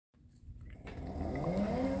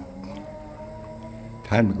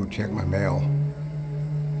Time to go check my mail.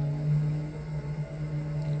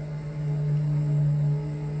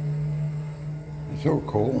 It's so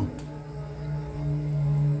cool.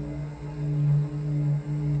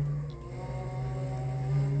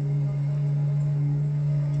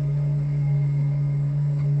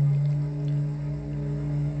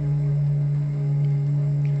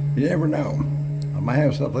 You never know. I might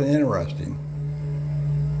have something interesting.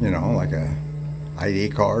 You know, like a ID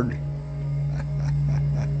card.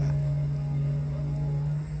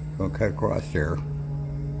 Gonna cut across here.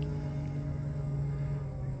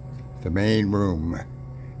 The main room.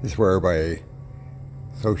 This is where everybody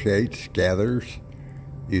associates, gathers,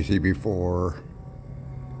 usually before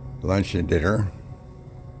lunch and dinner.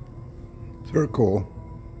 Sort of cool.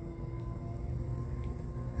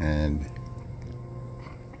 And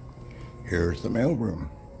here's the mail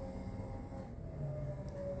room.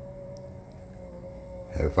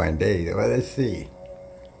 Have a fine day. Well, let's see.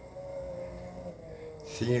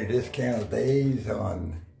 Senior discount days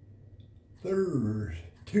on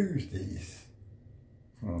Tuesdays.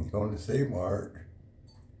 I'm going to Save Mart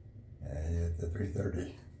at the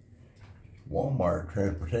 3:30. Walmart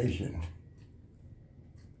transportation.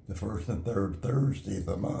 The first and third Thursday of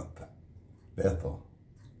the month. Bethel,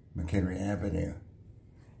 McHenry Avenue.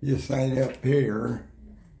 You sign up here,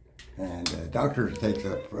 and doctors takes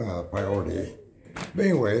up priority. But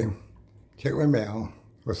anyway, check my mail.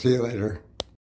 We'll see you later.